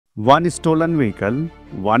One stolen vehicle,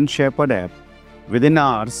 one Shepherd app. Within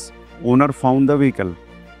hours, owner found the vehicle.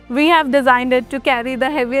 We have designed it to carry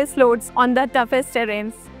the heaviest loads on the toughest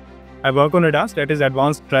terrains. I work on ADAS, that is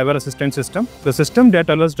Advanced Driver Assistance System, the system that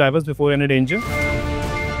alerts drivers before any danger.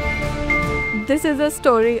 This is a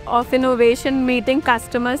story of innovation meeting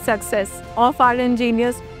customer success, of our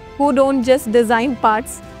engineers who don't just design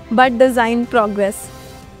parts, but design progress.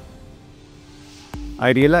 I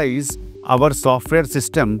realize our software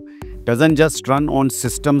system doesn't just run on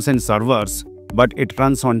systems and servers, but it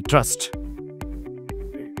runs on trust.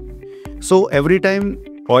 So every time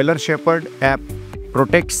Euler Shepherd app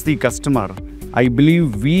protects the customer, I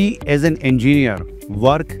believe we as an engineer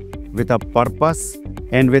work with a purpose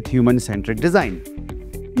and with human-centric design.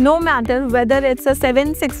 No matter whether it's a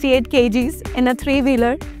 768 kgs in a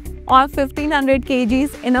three-wheeler or 1500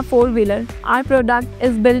 kgs in a four-wheeler, our product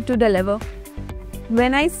is built to deliver.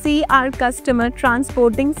 When I see our customer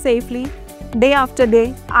transporting safely day after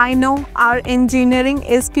day, I know our engineering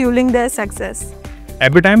is fueling their success.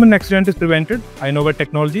 Every time an accident is prevented, I know what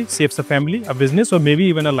technology saves a family, a business, or maybe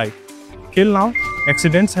even a life. Till now,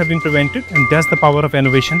 accidents have been prevented, and that's the power of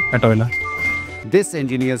innovation at Euler. This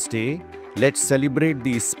Engineers Day, let's celebrate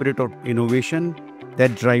the spirit of innovation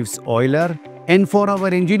that drives Euler and for our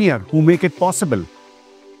engineers who make it possible.